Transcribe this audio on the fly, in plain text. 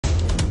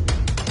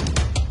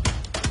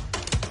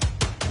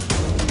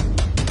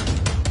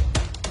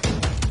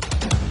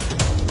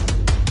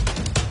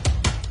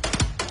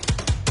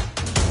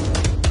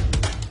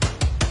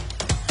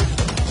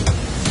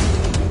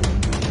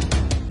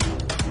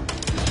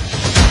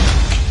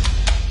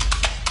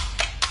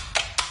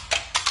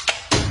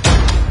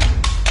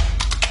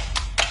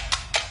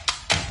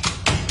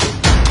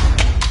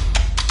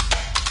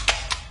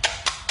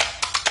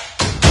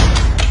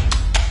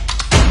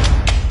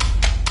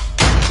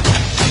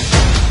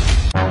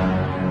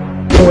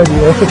Don't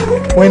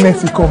worry. When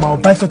next you come, I'll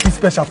buy something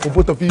special for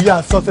both of you. Yeah,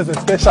 success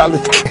especially.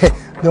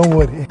 Don't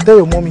worry. Tell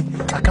your mommy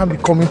I can't be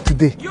coming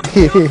today.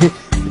 Take.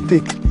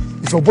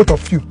 It's for both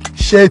of you.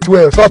 Share it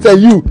well. So I'll tell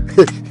you.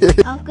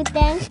 Uncle,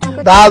 thanks.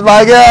 That's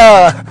my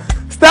girl.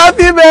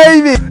 Stampy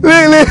baby.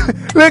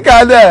 Look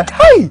at that.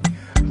 Hi.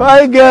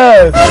 My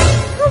girl.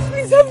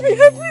 Please help me.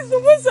 Please,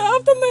 someone's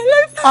after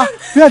my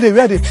life. Where are they?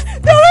 They're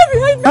right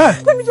behind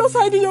me. Let me just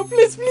hide in your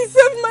place. Please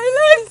save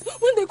my life.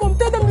 When they come,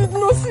 tell them they do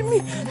not see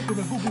me.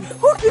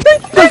 Okay,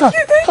 thank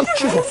you.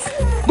 Jesus.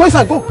 Go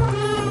inside, go.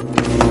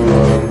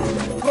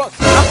 Bros,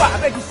 I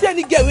beg you see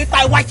any girl with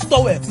a white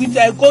towel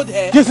with gold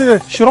hair?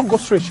 Yes. She don't go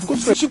straight. She go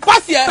straight. She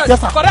pass here. Yes,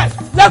 sir. Correct.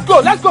 Let's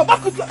go.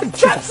 Back with you.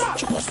 Jesus.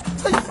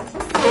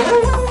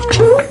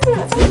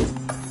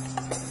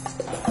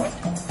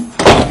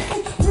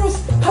 Bros,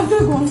 have they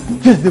gone?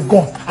 Yes, they've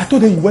gone. I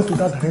told them you went to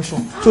that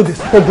direction. So they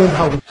stopped going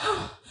that way.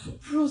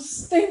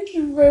 Bros, thank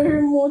you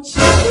very much.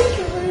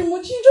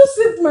 You just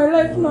saved my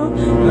life now.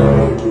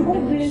 Thank you.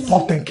 God bless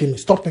you.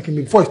 Stop thanking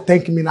me. Before you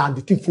thanking me now and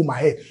the thing full my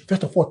head.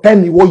 First of all, tell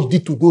me what you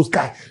did to those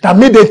guys that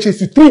made them chase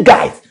you. 3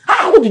 guys.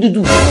 What did you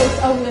do? Yes,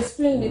 I will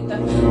explain later. I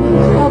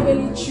don't have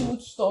any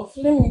chilled stuff.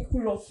 Let me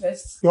cool off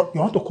first. You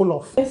want to cool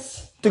off?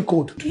 Yes. Take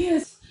cold.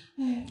 Yes.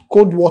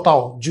 Cold water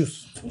or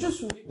juice?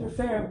 Juice would be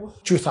preferable.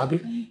 Juice,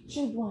 Abby?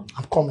 Chilled one.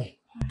 I'm coming.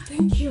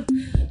 Thank you.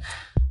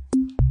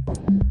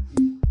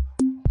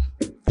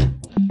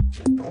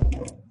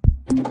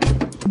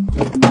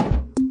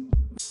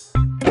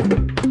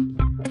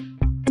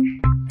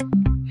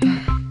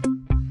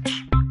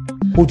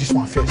 Hold this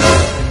one first.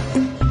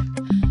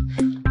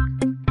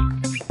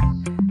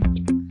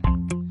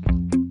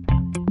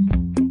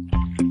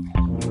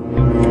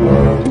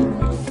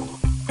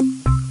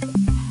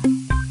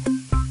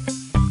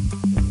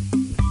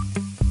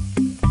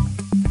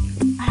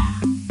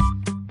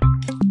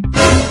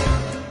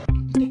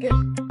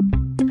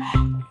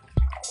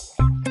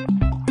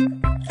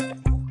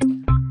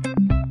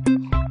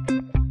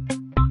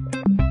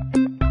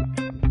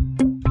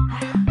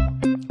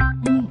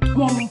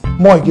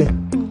 More again.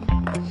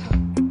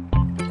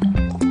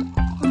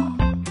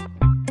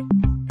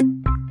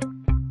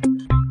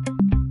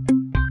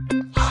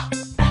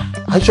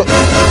 Are you sure?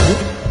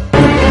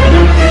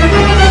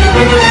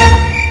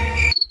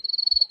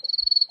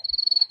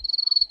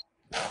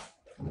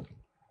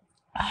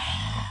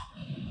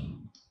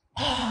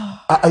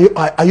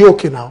 Are you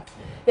okay now?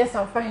 Yes,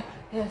 I'm fine.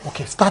 Yes.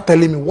 Okay, start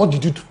telling me what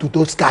did you do to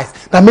those guys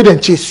that made them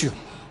chase you?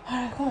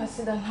 Alright, come and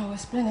sit down. I will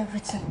explain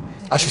everything.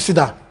 I should sit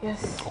down?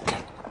 Yes. Okay.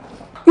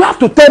 You have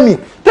to tell me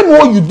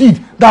what you did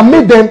that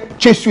made them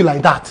chase you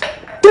like that.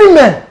 3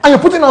 men and you're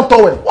putting on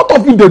towel. What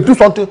if they do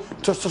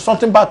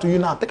something bad to you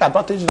now? Take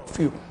advantage of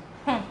you.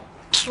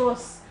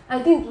 Ross, I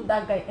didn't do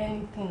that guy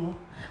anything. No.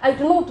 I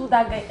do not do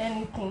that guy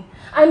anything.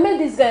 I met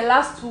this guy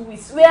last 2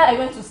 weeks where I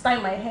went to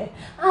style my hair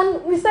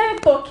and we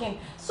started talking.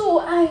 So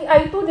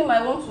I told him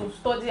I want to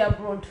study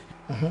abroad.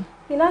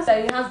 He now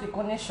said he has the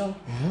connection.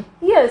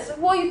 Yes,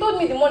 well, he told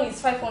me the money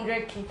is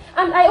 500k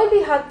and I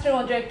only had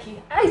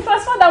 300k. I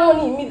transferred that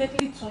money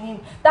immediately to him.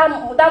 That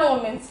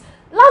moment.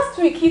 Last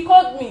week he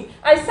called me.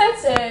 I sent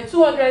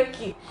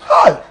 200k.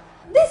 Hi.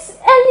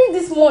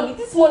 This morning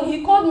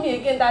he called me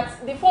again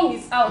that the form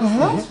is out.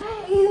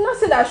 He now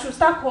said I should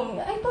start coming.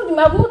 I told him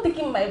I have not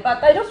taken my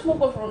bath. I just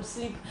woke up from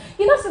sleep.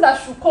 He now said I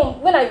should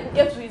come when I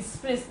get to his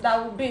place that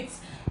I will bathe.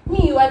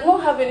 Me, I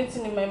don't have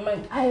anything in my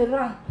mind. I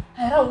ran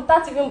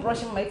without even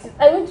brushing my teeth.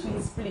 I went to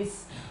his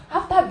place.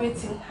 After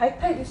bathing, I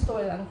tied this towel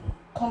and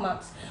come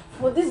out.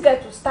 For this guy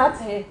to start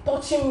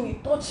touching me.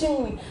 I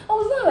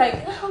was not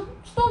like,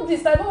 stop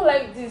this, I don't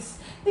like this.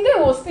 The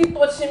guy was still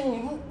touching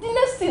me. The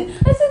next thing,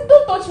 I said,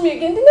 don't touch me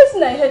again. The next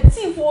thing I heard,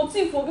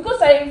 Tifo,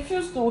 because I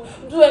refused to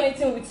do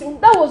anything with him.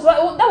 That was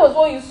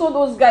why you saw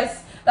those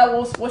guys that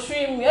was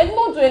pursuing me. I did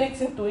not do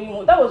anything to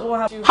him. That was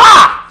what happened.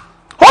 Ha!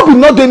 Hope you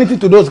not do anything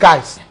to those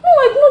guys. No,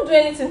 I did not do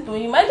anything to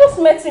him. I just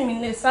met him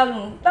in a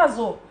salon. That's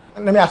all.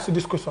 Let me ask you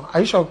this question. Are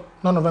you sure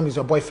none of them is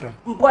your boyfriend?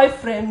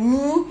 Boyfriend?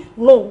 Me?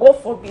 No, God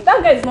forbid.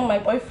 That guy is not my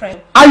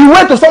boyfriend. And you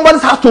went to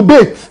somebody's house to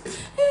bathe?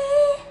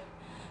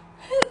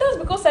 That's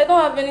because I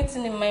don't have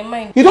anything in my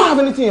mind. You don't have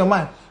anything in your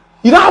mind?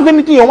 You don't have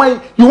anything in your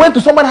mind? You went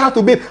to somebody's house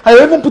to bathe and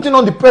you're even putting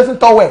on the present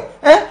towel?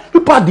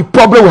 Look at the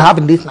problem we have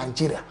in this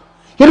Nigeria.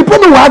 You're the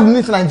problem we have in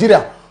this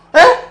Nigeria.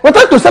 We're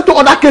trying to settle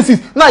other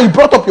cases. Now you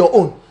brought up your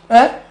own.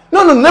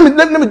 No,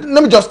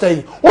 let me just tell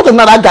you. What if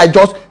now that guy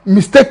just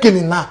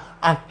mistakenly now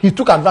and he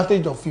took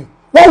advantage of you?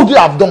 What would you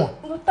have done?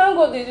 No, thank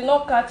God they did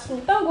not catch me.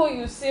 Thank God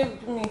you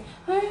saved me.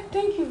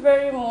 Thank you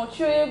very much.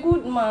 You're a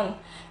good man.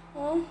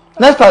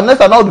 Next time,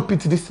 I'll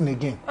repeat this thing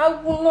again. I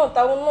will not.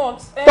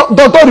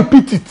 Don't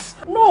repeat it.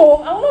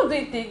 No, I will not do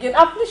it again.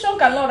 Affliction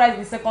cannot rise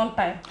the second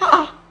time.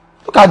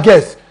 Look at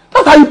guess.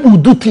 That's how people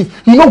do things.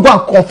 You don't go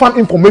and confirm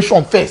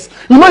information first.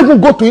 You don't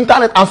even go to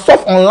internet and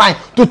surf online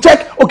to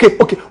check, okay,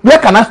 where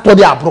can I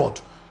study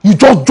abroad? You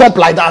just jump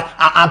like that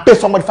and pay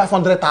somebody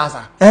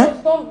 500,000.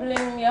 Don't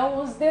blame me. I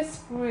was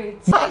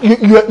desperate.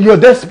 You're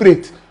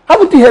desperate.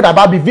 Haven't you heard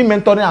about BV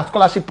Mentoring and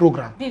Scholarship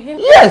Program? BV?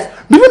 Yes,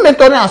 BV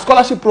Mentoring and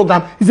Scholarship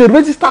Program is a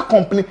registered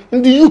company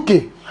in the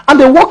UK. And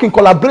they work in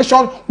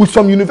collaboration with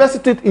some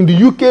universities in the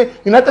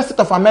UK, United States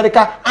of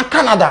America, and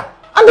Canada.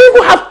 And they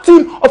even have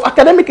team of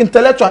academic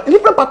intellectuals in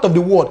different parts of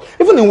the world,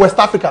 even in West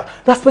Africa,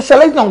 that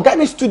specialize on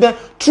guiding students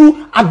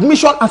through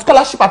admission and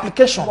scholarship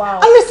application.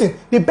 Wow. And listen,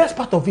 the best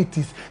part of it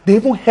is they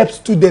even help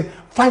students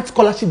find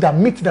scholarship that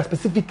meet their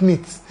specific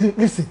needs.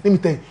 Listen, let me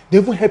tell you, they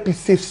even help you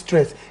save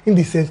stress. In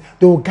the sense,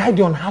 they will guide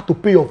you on how to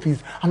pay your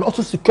fees and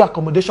also secure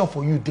accommodation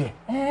for you there.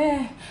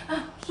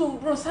 So,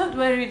 bros, how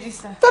do I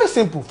register? Very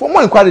simple. For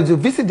more inquiries,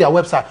 visit their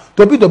website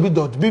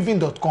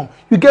www.bivin.com.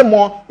 You get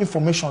more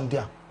information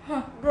there.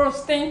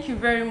 Bros, thank you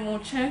very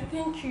much.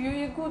 Thank you.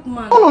 You're a good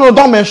man. No,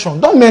 don't mention.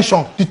 Don't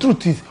mention. The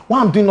truth is, why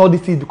I'm doing all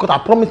this is because I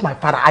promised my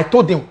father. I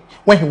told him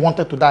when he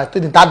wanted to die, I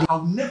told him, Daddy, I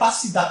will never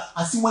see that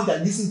and see when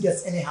they're using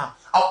gets anyhow.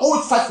 I'll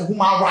always fight for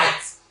human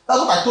rights. That's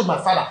what I told my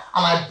father.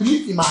 And I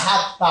believe in my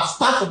heart that I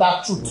stand for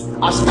that truth.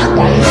 I stand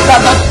by it.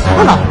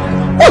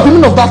 What's the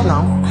meaning of that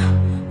now?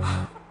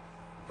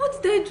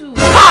 What did I do?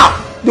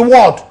 The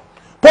word.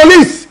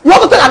 Police! You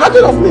want to take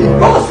advantage of me? You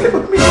want to sleep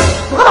with me?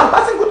 Because I'm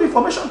passing good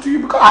information to you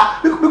because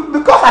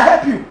I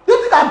help you. You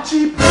think I'm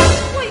cheap?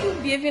 Why are you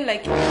behaving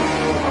like you?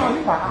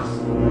 Leave my house.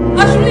 I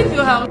should leave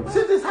your house.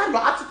 See this how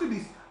your attitude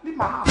is. Leave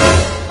my house.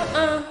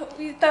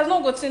 It has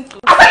not gotten to.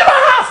 I said leave my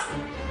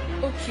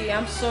house! Okay,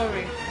 I'm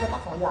sorry. Get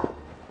out from here.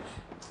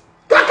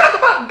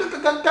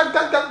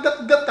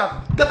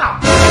 Get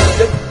out.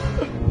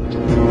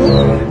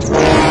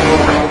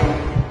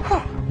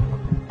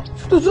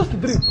 It's just a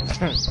dream.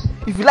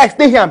 If you like,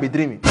 stay here and be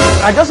dreaming.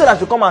 I just said I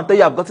should come and tell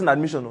you I've gotten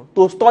admission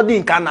to study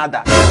in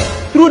Canada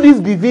through this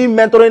BV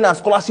Mentoring and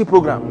Scholarship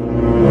Program.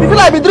 You feel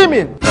like be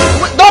dreaming?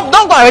 Don't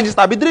go and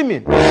register, be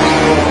dreaming.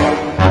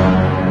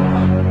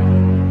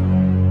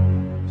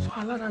 So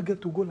I let her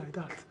get to go like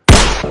that.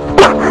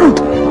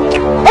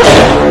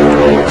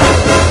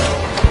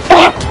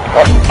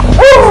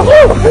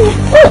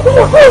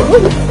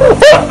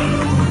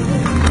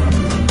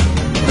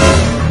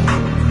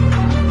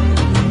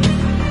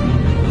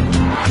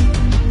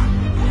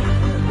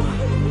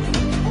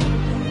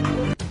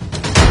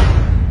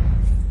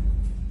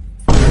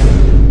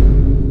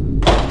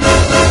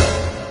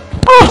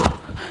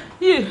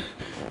 Yeah.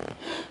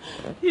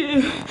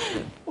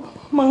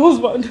 My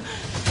husband.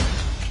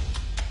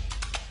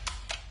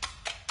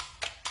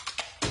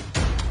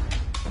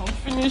 I'm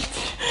finished.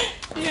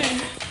 Yeah.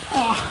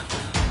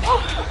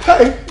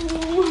 Hey!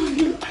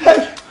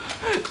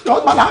 Your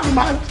husband happy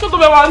man. Shut up,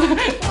 man.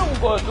 Oh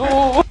God.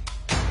 Oh.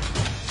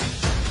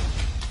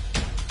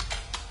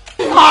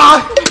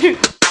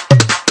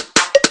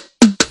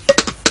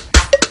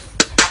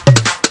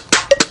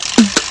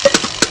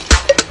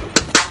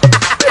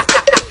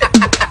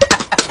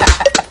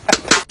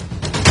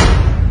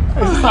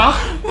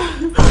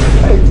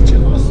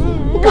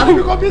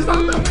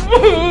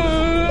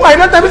 Why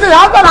don't tell me say your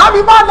husband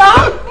happy man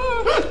now?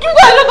 Keep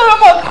going, look at my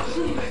mouth.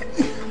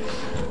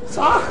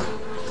 Sir?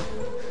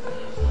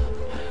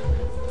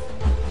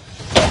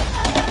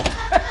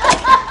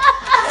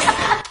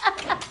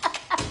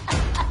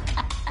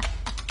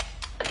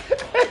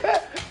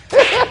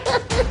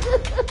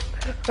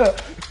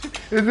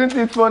 Isn't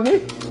it funny?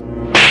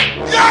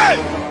 Yeah!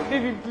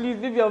 Baby, please,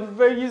 baby, I'm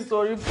very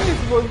sorry. Please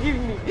forgive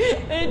me.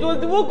 It was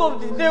the work of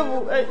the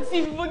devil. See,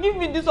 if you forgive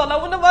me this one, I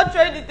will never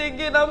try it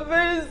again. I'm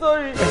very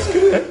sorry.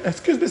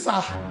 Excuse me,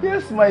 sir.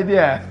 Yes, my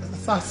dear.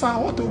 Sir, I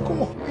want to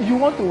go. You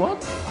want to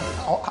what?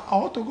 I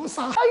want to go,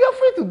 sir. Are you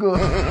free to go?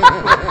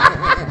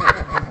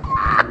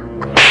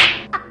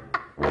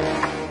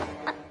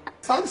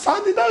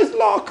 Sir, the door is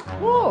locked.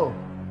 Oh,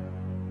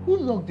 who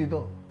locked the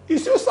door?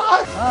 It's you, sir.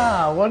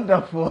 Ah,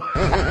 wonderful.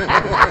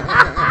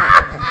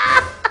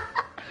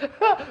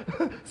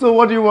 So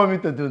what do you want me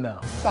to do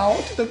now? Sir, I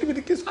want you to give me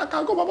the keys so I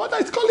can go. My mother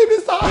is calling me,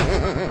 sir.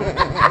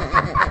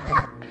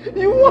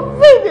 You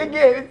want say it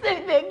again? Say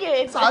it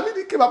again. Sir, I need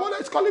the key. My mother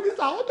is calling me,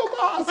 sir. I want to go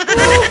ask.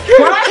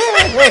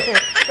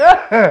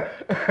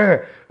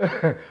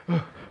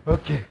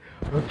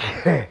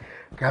 Okay.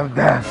 Calm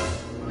down.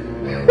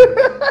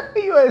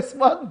 You're a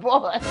smart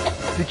boy.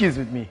 The key is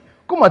with me.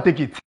 Come and take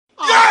it.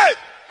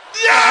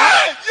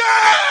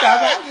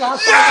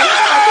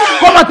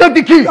 Come and take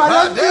the key.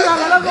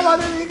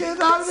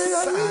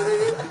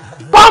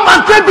 Come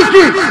and take the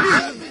key.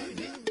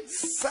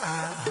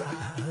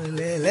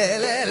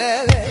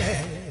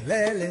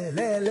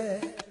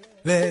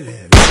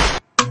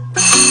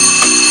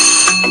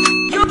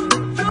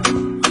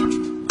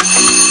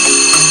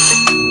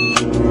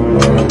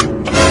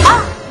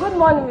 Good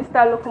morning,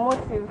 Mr.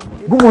 Locomotive.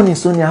 Good morning,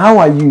 Sonia. How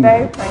are you?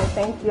 Very fine,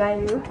 thank you.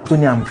 And you?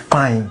 Sonia, I'm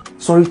fine.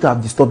 Sorry to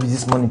have disturbed you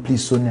this morning,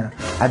 please, Sonia.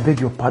 I beg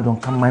your pardon.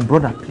 Can my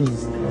brother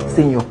please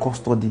stay in your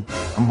custody?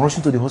 I'm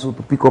rushing to the hospital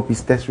to pick up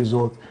his test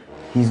result.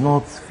 He's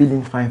not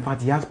feeling fine. In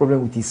fact, he has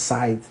problem with his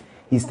sight.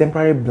 He's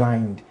temporarily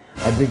blind.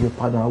 I beg your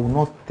pardon. I will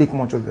not take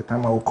much of your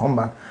time. I will come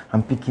back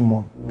and pick him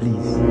up,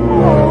 please.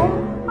 Oh,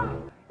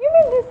 you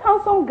mean this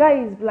handsome guy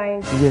is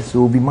blind? Yes,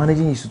 we'll be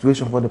managing his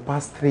situation for the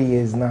past 3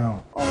 years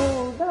now.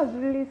 Oh, that's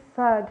really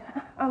sad.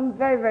 I'm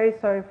very, very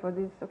sorry for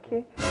this,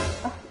 okay?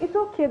 It's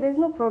okay, there's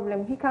no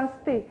problem. He can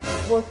stay.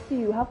 But see,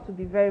 you have to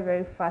be very,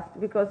 very fast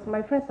because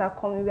my friends are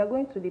coming. We are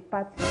going to the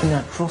party.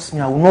 Sonia, trust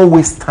me, I will not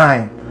waste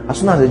time. As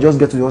soon as I just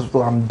get to the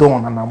hospital, I'm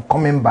done and I'm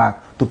coming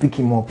back to pick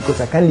him up because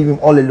I can't leave him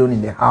all alone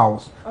in the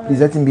house. Please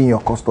let him be in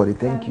your custody.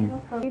 Thank you.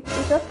 No,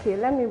 it's okay.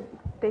 Let me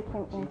take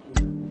him in.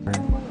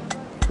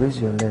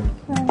 Raise your leg.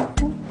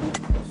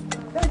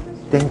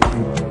 Thank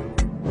you.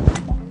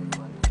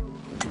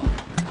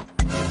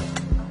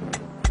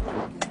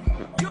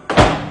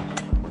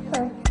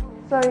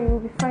 Sorry, you'll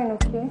be fine,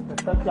 okay?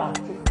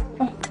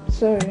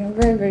 Sorry, I'm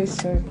very, very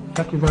sorry.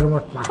 Thank you very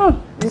much,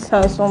 ma'am. This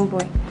handsome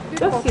boy.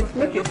 Just sit,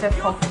 make yourself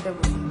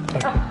comfortable.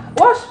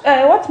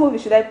 What movie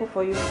should I put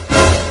for you?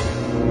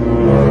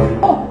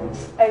 Oh,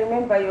 I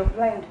remember you're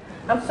blind.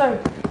 I'm sorry.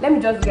 Let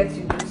me just get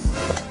you this.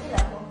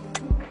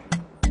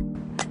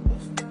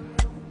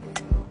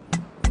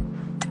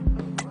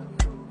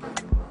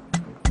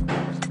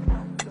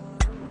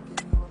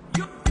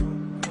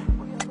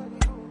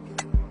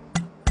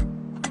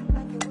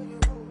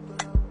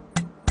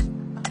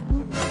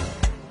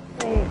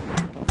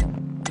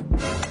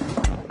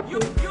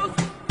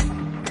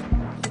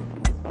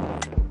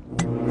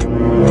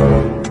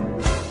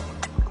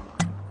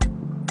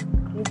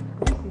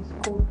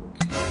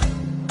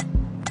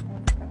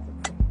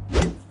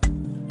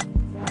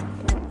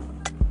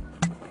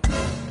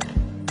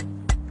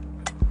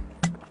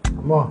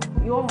 More.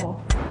 You want more?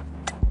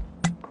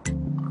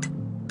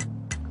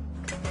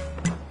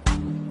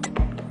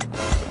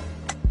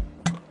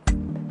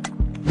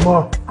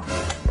 More.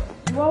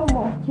 You want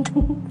more?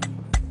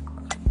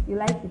 You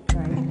like it,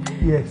 right?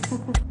 Yes.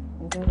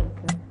 Okay.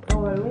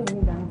 Don't worry, when you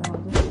need down,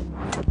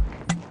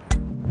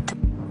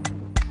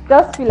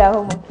 just feel at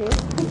home, okay?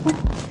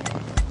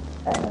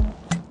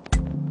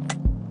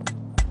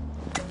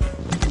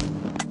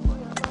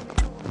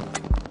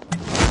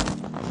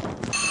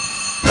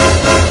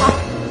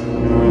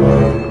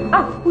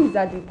 Who is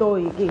at the door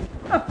again?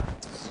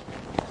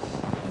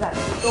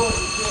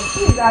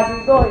 Who is at the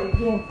door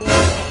again?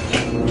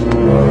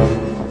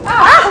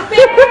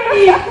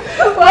 Baby!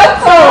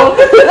 What's up?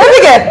 Let me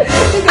get.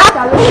 You guys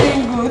are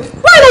looking good.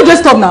 Why not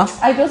just stop now?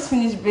 I just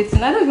finished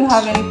bathing. I don't even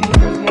have anything to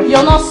wear.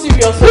 You're not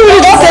serious. You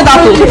don't say that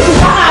to me.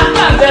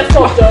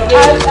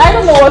 I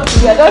don't know what to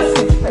wear. Just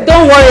sit first.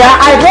 Don't worry,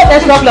 I brought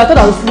extra clothes. I thought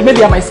I was sleep.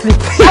 Maybe I might sleep.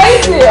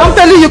 I'm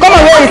telling you, come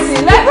and wear it.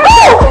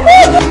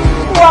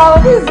 Wow,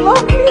 this is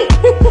lovely.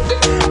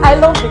 I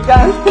love the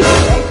gown.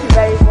 Thank you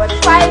very much.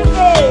 5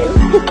 days.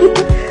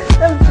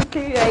 Let me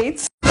carry it.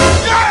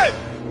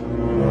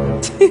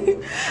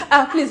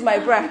 Please, my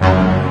bra.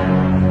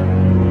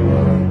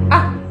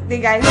 The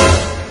guy.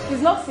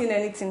 He's not seeing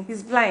anything.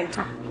 He's blind.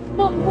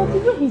 But the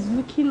way he's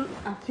looking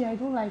at you, I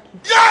don't like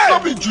it.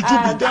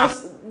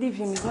 Just leave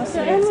him. He's not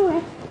seeing Yeah, anything.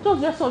 anyway,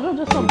 just Just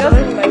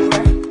leave my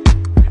bra.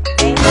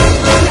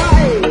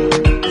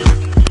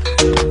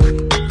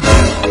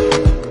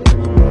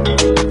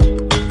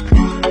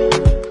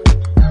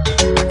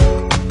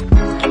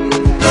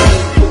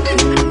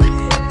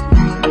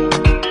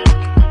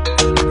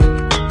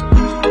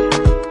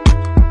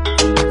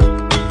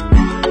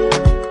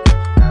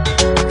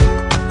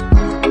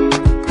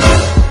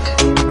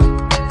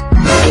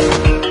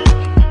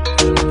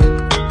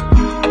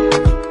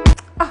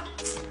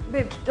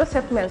 Just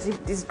help me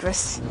unzip this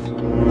dress.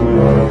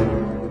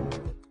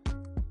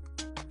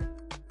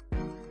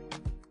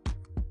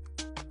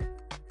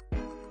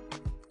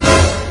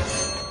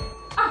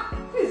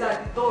 Who is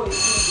at the door again?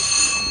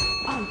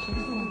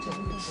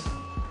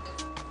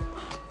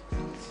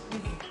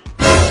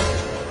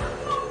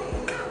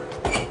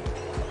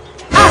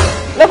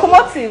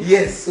 Locomotive.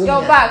 Yes, Sonia.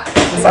 You're back.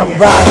 I'm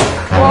back.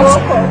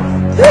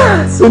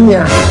 Welcome.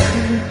 Sonia,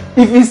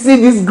 if you see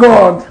this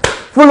God,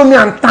 follow me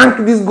and thank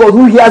this God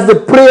who hears the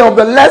prayer of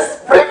the less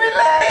privileged.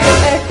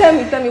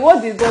 Tell me,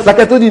 what did God do? Like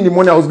I told you in the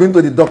morning, I was going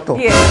to the doctor.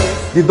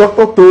 Yes. The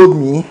doctor told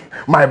me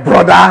my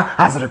brother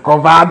has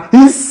recovered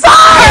his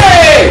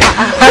sight.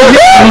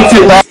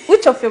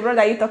 Which of your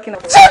brother are you talking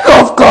about? Check,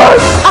 of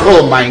course.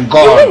 Oh my You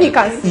God. mean you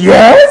can see?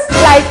 Yes.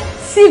 Like,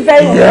 see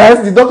very well.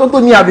 Yes, the doctor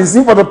told me I've been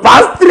sick for the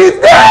past 3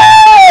 days.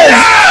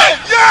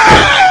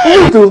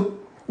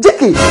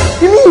 JK,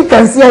 you mean you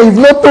can see her? You've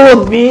not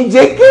told me,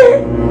 JK.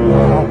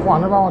 I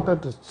never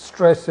wanted to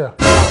stress you.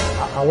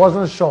 I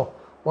wasn't sure.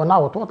 But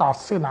now with what I've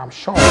seen, I'm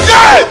sure.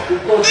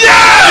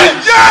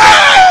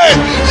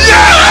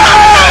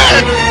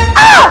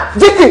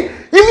 JK,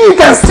 you mean you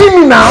can see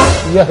me now?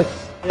 Yes.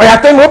 Oh,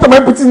 yeah, tell me, what am I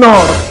putting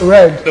on?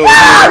 Red. Glory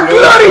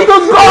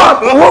to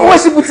God.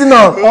 What's she putting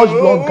on? Much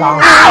blood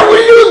gown.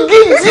 Will you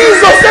give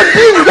Jesus a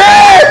big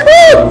head?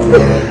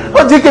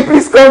 Oh, JK,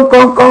 please come.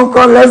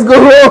 Let's go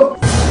home.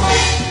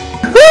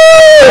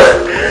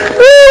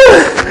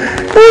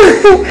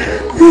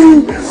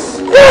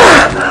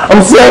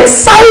 I'm so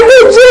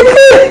excited, JK.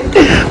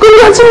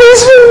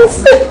 Congratulations.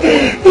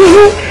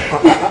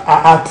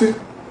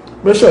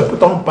 Make sure you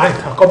put on pint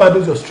and cover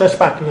those your stress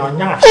pack in your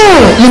nyash.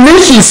 You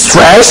mean she's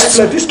stressed?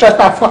 Let this stress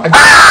pack for